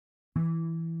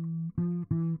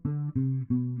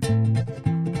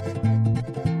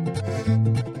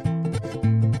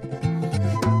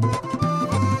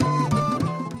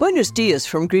Buenos dias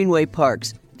from Greenway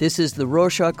Parks. This is the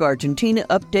Rorschach Argentina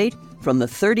update from the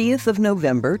 30th of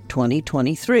November,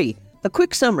 2023. A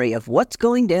quick summary of what's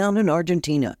going down in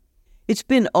Argentina. It's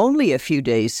been only a few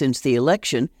days since the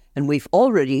election, and we've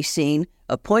already seen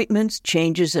appointments,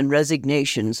 changes, and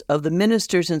resignations of the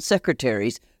ministers and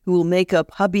secretaries who will make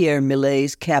up Javier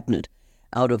Milei's cabinet.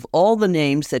 Out of all the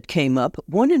names that came up,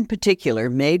 one in particular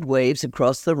made waves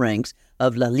across the ranks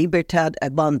of La Libertad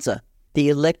Avanza, the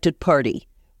elected party.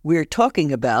 We're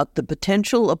talking about the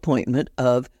potential appointment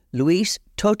of Luis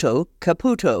Toto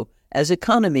Caputo as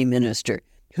economy minister,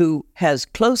 who has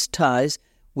close ties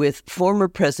with former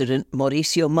President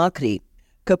Mauricio Macri.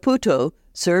 Caputo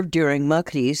served during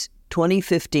Macri's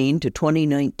 2015 to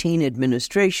 2019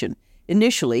 administration,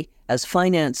 initially as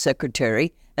finance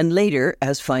secretary and later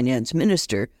as finance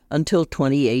minister until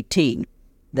 2018.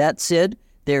 That said,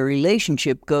 their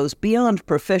relationship goes beyond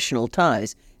professional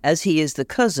ties, as he is the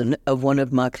cousin of one of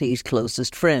Macri's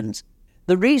closest friends.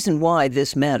 The reason why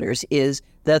this matters is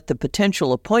that the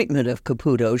potential appointment of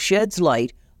Caputo sheds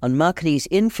light on Macri's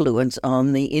influence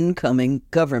on the incoming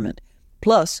government.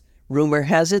 Plus, rumor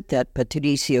has it that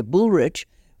Patricia Bullrich,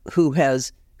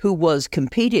 who was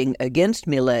competing against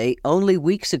Milei only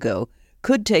weeks ago,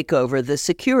 could take over the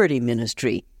security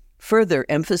ministry, further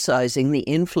emphasizing the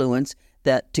influence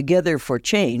that Together for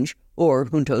Change, or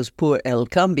Juntos por el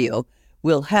Cambio,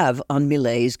 will have on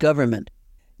Milei's government.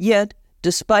 Yet,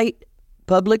 despite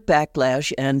public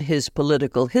backlash and his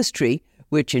political history,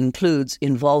 which includes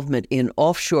involvement in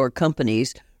offshore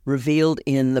companies revealed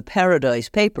in the Paradise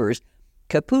Papers,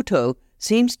 Caputo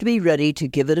seems to be ready to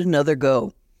give it another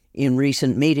go. In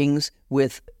recent meetings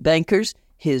with bankers,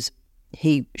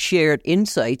 he shared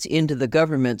insights into the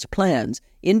government's plans,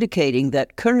 indicating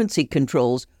that currency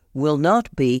controls will not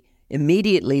be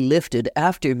immediately lifted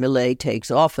after Milei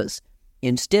takes office.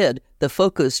 Instead, the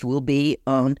focus will be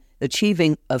on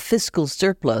achieving a fiscal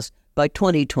surplus by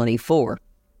 2024.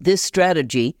 This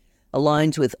strategy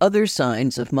aligns with other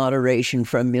signs of moderation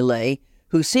from Milei,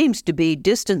 who seems to be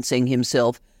distancing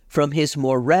himself from his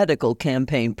more radical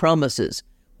campaign promises.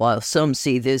 While some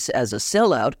see this as a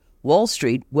sellout, Wall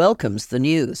Street welcomes the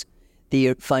news.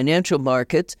 The financial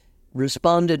markets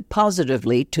responded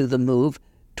positively to the move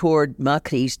toward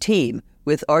Macri's team,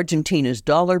 with Argentina's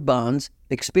dollar bonds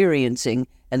experiencing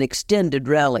an extended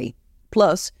rally.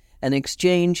 Plus, an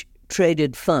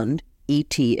exchange-traded fund,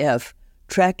 ETF,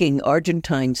 tracking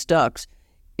Argentine stocks,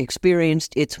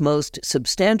 experienced its most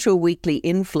substantial weekly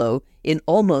inflow in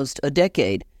almost a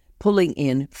decade, pulling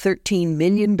in $13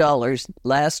 million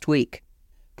last week.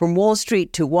 From Wall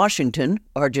Street to Washington,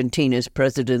 Argentina's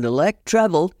president-elect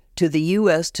traveled to the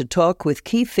U.S. to talk with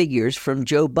key figures from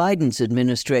Joe Biden's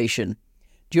administration.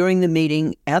 During the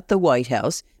meeting at the White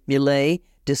House, Milei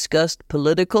discussed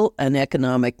political and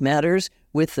economic matters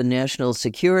with the National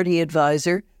Security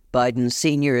Advisor, Biden's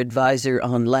senior advisor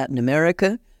on Latin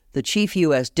America, the chief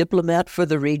U.S. diplomat for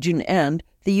the region, and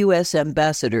the U.S.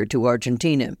 ambassador to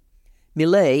Argentina.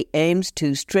 Milei aims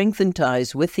to strengthen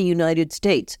ties with the United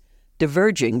States,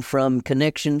 diverging from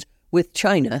connections with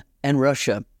China and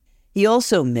Russia. He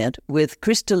also met with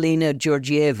Kristalina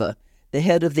Georgieva, the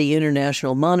head of the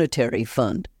International Monetary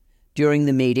Fund. During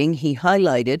the meeting, he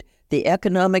highlighted the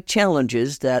economic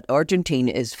challenges that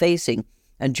Argentina is facing,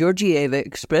 and Georgieva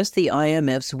expressed the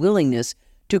IMF's willingness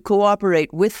to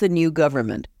cooperate with the new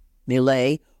government.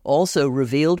 Milei also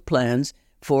revealed plans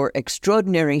for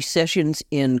extraordinary sessions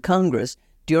in Congress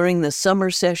during the summer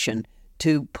session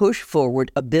to push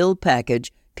forward a bill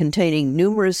package containing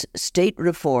numerous state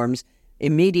reforms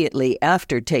immediately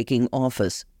after taking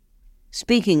office.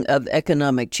 Speaking of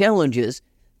economic challenges,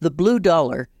 the blue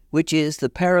dollar, which is the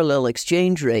parallel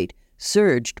exchange rate,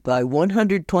 surged by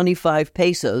 125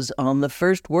 pesos on the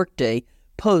first workday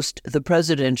post the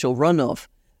presidential runoff.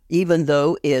 Even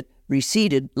though it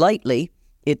receded lightly,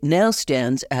 it now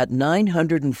stands at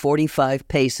 945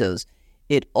 pesos.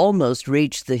 It almost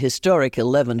reached the historic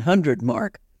 1100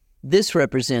 mark. This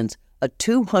represents a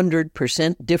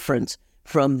 200% difference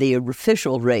from the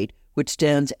official rate, which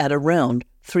stands at around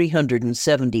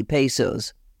 370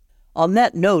 pesos. On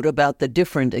that note about the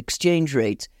different exchange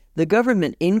rates, the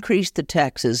government increased the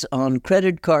taxes on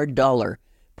credit card dollar,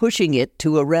 pushing it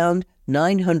to around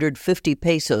 950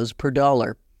 pesos per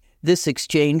dollar. This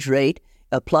exchange rate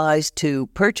applies to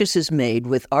purchases made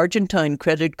with Argentine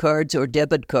credit cards or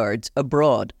debit cards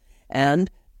abroad and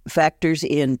factors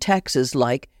in taxes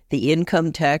like the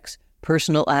income tax,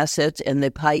 personal assets, and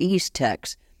the país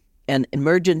tax, an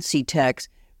emergency tax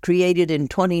created in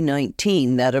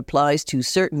 2019 that applies to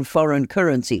certain foreign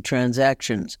currency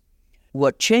transactions.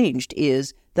 What changed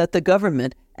is that the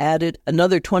government added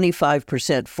another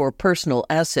 25% for personal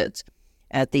assets.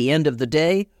 At the end of the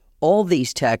day, all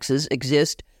these taxes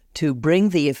exist to bring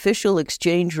the official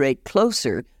exchange rate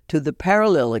closer to the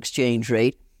parallel exchange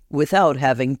rate without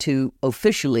having to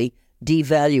officially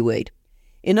devaluate.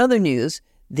 In other news,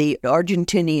 the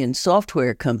Argentinian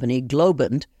software company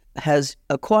Globant has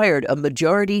acquired a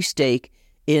majority stake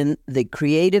in the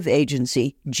creative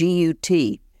agency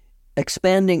GUT,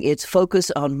 expanding its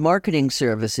focus on marketing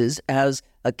services as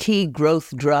a key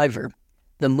growth driver.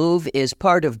 The move is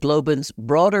part of Globant's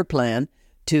broader plan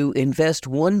to invest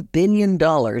 $1 billion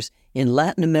in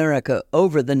Latin America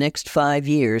over the next 5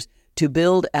 years to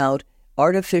build out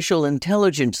artificial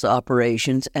intelligence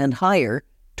operations and hire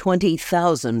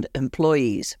 20,000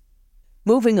 employees.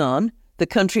 Moving on, the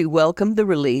country welcomed the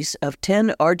release of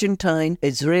 10 Argentine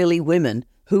Israeli women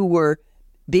who were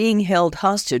being held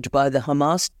hostage by the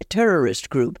Hamas terrorist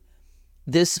group.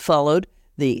 This followed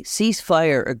the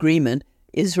ceasefire agreement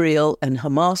Israel and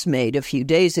Hamas made a few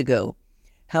days ago.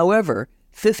 However,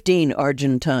 15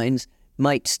 Argentines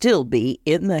might still be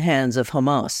in the hands of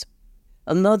Hamas.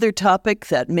 Another topic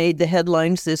that made the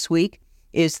headlines this week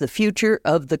is the future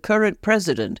of the current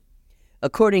president.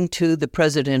 According to the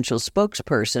presidential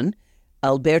spokesperson,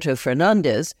 Alberto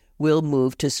Fernandez will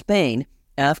move to Spain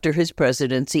after his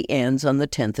presidency ends on the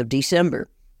 10th of December.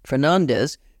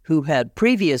 Fernandez, who had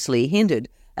previously hinted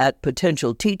at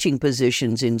potential teaching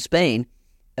positions in Spain,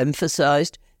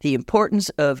 emphasized the importance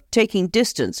of taking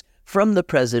distance from the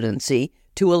presidency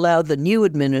to allow the new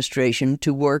administration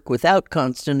to work without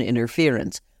constant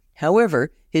interference. However,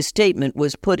 his statement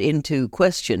was put into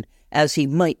question as he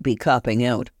might be copping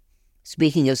out.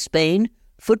 Speaking of Spain,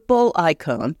 football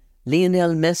icon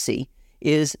Lionel Messi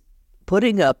is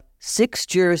putting up 6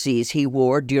 jerseys he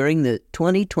wore during the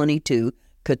 2022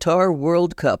 Qatar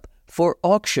World Cup for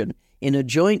auction in a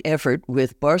joint effort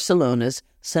with Barcelona's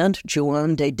Sant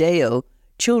Joan de Déu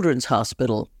Children's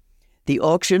Hospital. The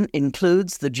auction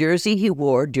includes the jersey he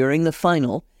wore during the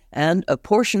final, and a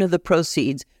portion of the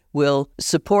proceeds will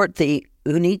support the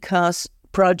Unicas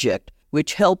project,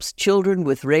 which helps children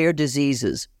with rare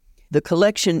diseases. The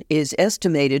collection is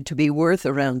estimated to be worth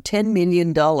around $10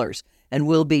 million and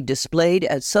will be displayed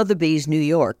at Sotheby's, New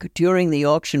York during the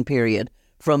auction period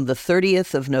from the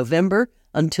 30th of November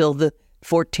until the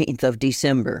 14th of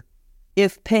December.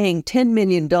 If paying $10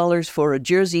 million for a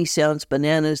jersey sounds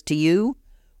bananas to you,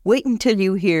 wait until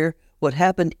you hear what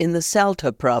happened in the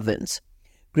Salta province.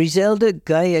 Griselda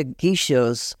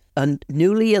Gallegos, a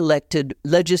newly elected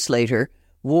legislator,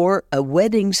 wore a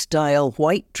wedding-style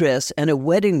white dress and a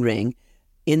wedding ring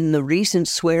in the recent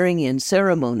swearing-in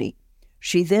ceremony.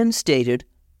 She then stated,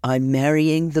 "I'm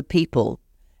marrying the people,"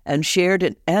 and shared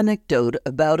an anecdote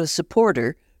about a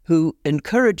supporter who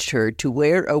encouraged her to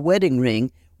wear a wedding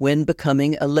ring when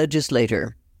becoming a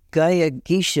legislator.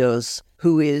 Gallegos,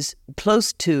 who is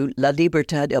close to La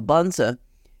Libertad Avanza,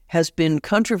 has been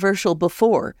controversial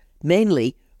before,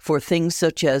 mainly for things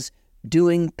such as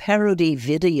doing parody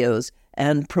videos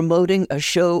and promoting a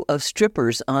show of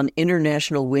strippers on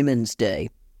International Women's Day.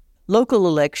 Local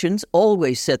elections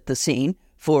always set the scene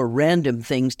for random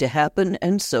things to happen,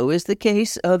 and so is the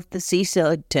case of the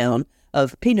seaside town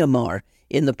of Pinamar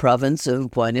in the province of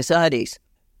Buenos Aires.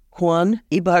 Juan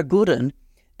Ibarguren,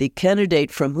 the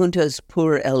candidate from Juntas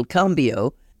por el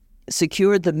Cambio,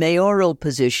 secured the mayoral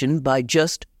position by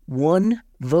just 1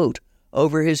 vote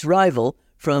over his rival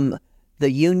from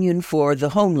the Union for the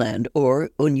Homeland, or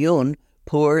Unión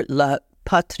por la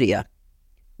Patria.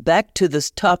 Back to this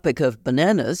topic of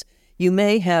bananas, you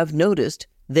may have noticed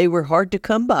they were hard to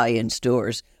come by in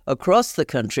stores across the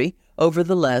country over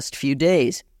the last few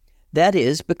days. That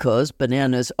is because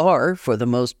bananas are, for the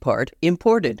most part,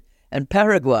 imported, and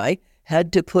Paraguay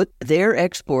had to put their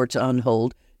exports on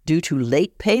hold due to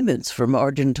late payments from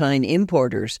Argentine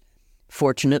importers.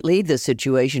 Fortunately, the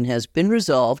situation has been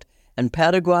resolved, and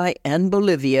Paraguay and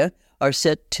Bolivia are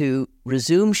set to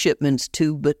resume shipments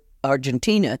to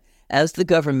Argentina as the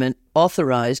government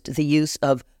authorized the use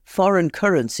of foreign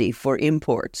currency for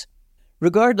imports.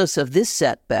 Regardless of this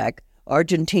setback,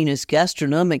 Argentina's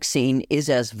gastronomic scene is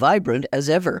as vibrant as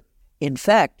ever. In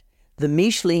fact, the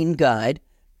Michelin Guide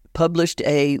published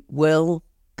a,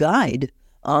 guide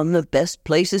on the best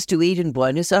places to eat in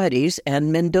Buenos Aires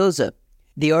and Mendoza.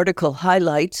 The article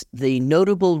highlights the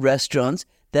notable restaurants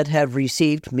that have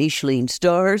received Michelin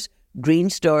stars, green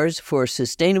stars for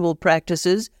sustainable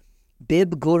practices,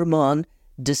 Bib Gourmand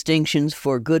distinctions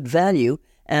for good value,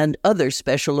 and other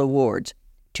special awards.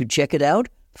 To check it out,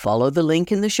 follow the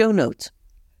link in the show notes.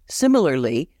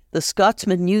 Similarly, the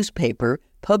Scotsman newspaper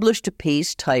published a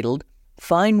piece titled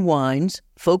 "Fine Wines,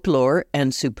 Folklore,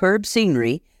 and Superb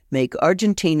Scenery make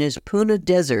Argentina's Puna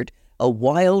Desert a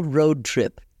wild road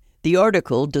trip. The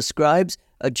article describes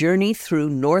a journey through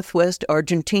northwest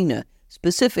Argentina,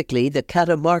 specifically the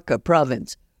Catamarca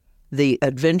province. The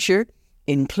adventure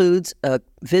includes a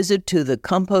visit to the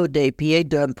Campo de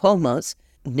Piedrapomas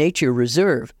Nature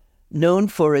Reserve, known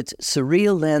for its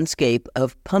surreal landscape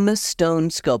of pumice stone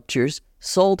sculptures,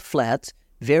 salt flats,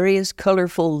 various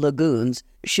colorful lagoons,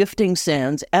 shifting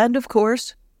sands, and, of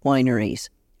course, wineries.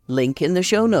 Link in the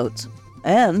show notes.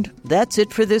 And that's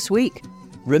it for this week.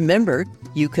 Remember,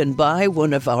 you can buy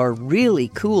one of our really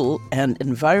cool and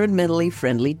environmentally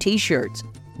friendly t-shirts.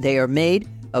 They are made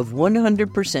of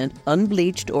 100%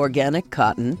 unbleached organic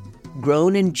cotton,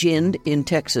 grown and ginned in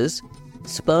Texas,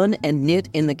 spun and knit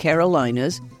in the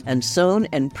Carolinas, and sewn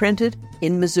and printed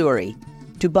in Missouri.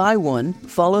 To buy one,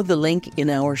 follow the link in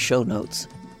our show notes.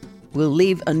 We'll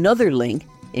leave another link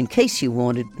in case you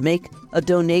want to make a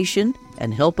donation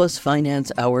and help us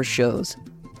finance our shows.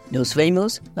 Nos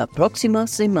vemos la próxima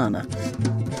semana.